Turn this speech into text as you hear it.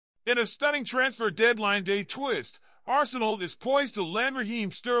In a stunning transfer deadline day twist, Arsenal is poised to land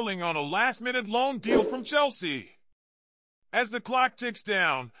Raheem Sterling on a last-minute loan deal from Chelsea. As the clock ticks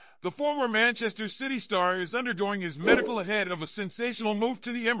down, the former Manchester City star is undergoing his medical ahead of a sensational move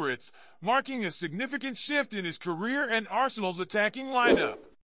to the Emirates, marking a significant shift in his career and Arsenal's attacking lineup.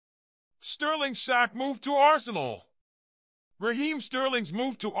 Sterling's shock move to Arsenal. Raheem Sterling's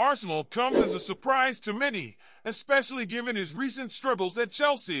move to Arsenal comes as a surprise to many, especially given his recent struggles at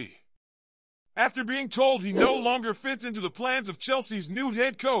Chelsea. After being told he no longer fits into the plans of Chelsea's new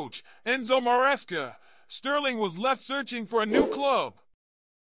head coach, Enzo Maresca, Sterling was left searching for a new club.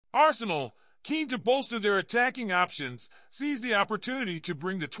 Arsenal, keen to bolster their attacking options, seized the opportunity to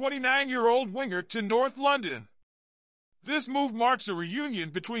bring the 29-year-old winger to North London. This move marks a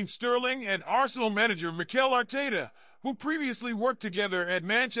reunion between Sterling and Arsenal manager Mikel Arteta, who previously worked together at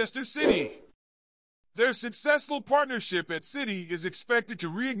Manchester City. Their successful partnership at City is expected to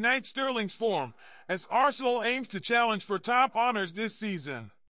reignite Sterling's form, as Arsenal aims to challenge for top honors this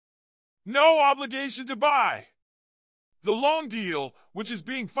season. No obligation to buy. The loan deal, which is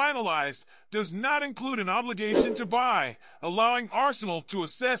being finalized, does not include an obligation to buy, allowing Arsenal to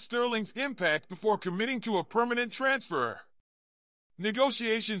assess Sterling's impact before committing to a permanent transfer.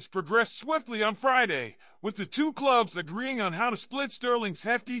 Negotiations progressed swiftly on Friday, with the two clubs agreeing on how to split Sterling's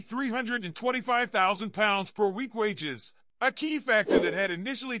hefty £325,000 per week wages, a key factor that had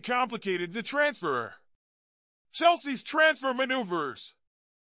initially complicated the transfer. Chelsea's transfer maneuvers.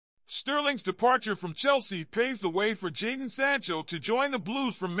 Sterling's departure from Chelsea paves the way for Jadon Sancho to join the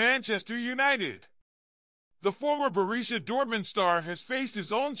Blues from Manchester United. The former Borussia Dortmund star has faced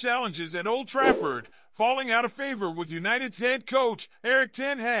his own challenges at Old Trafford, falling out of favor with United's head coach, Erik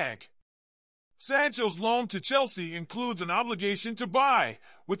ten Hag. Sancho's loan to Chelsea includes an obligation to buy,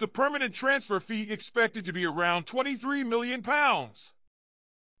 with the permanent transfer fee expected to be around £23 million.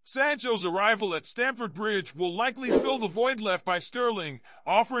 Sancho's arrival at Stamford Bridge will likely fill the void left by Sterling,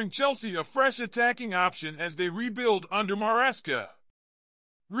 offering Chelsea a fresh attacking option as they rebuild under Maresca.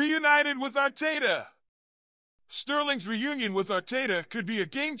 Reunited with Arteta. Sterling's reunion with Arteta could be a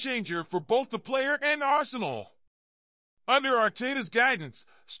game-changer for both the player and Arsenal. Under Arteta's guidance,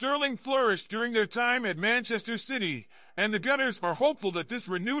 Sterling flourished during their time at Manchester City, and the Gunners are hopeful that this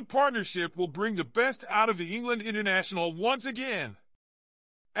renewed partnership will bring the best out of the England international once again.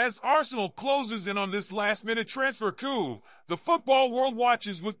 As Arsenal closes in on this last-minute transfer coup, the football world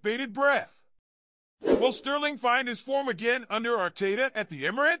watches with bated breath. Will Sterling find his form again under Arteta at the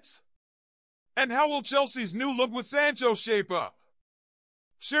Emirates? And how will Chelsea's new look with Sancho shape up?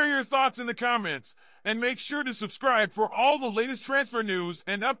 Share your thoughts in the comments, and make sure to subscribe for all the latest transfer news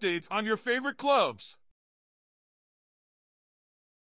and updates on your favorite clubs.